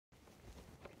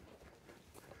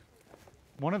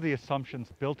One of the assumptions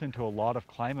built into a lot of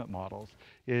climate models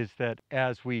is that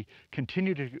as we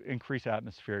continue to increase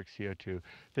atmospheric CO2,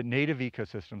 that native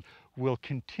ecosystems will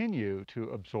continue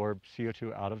to absorb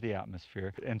CO2 out of the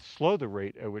atmosphere and slow the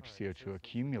rate at which CO2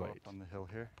 accumulates. On the hill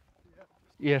here.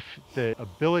 If the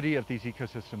ability of these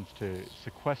ecosystems to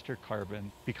sequester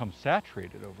carbon becomes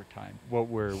saturated over time, what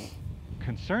we're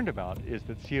concerned about is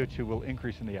that CO2 will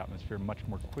increase in the atmosphere much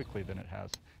more quickly than it has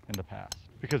in the past,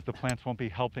 because the plants won't be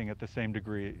helping at the same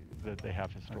degree that they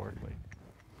have historically.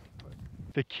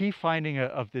 The key finding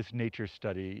of this nature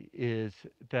study is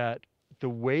that the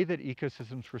way that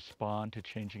ecosystems respond to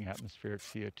changing atmospheric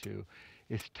CO2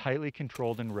 is tightly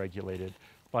controlled and regulated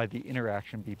by the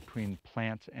interaction between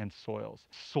plants and soils.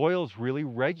 Soils really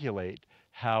regulate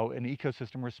how an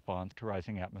ecosystem responds to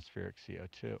rising atmospheric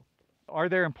CO2. Are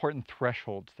there important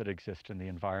thresholds that exist in the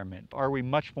environment? Are we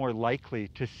much more likely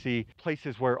to see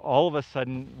places where all of a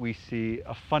sudden we see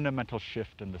a fundamental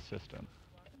shift in the system?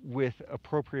 With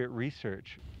appropriate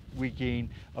research, we gain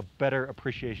a better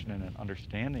appreciation and an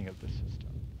understanding of the system.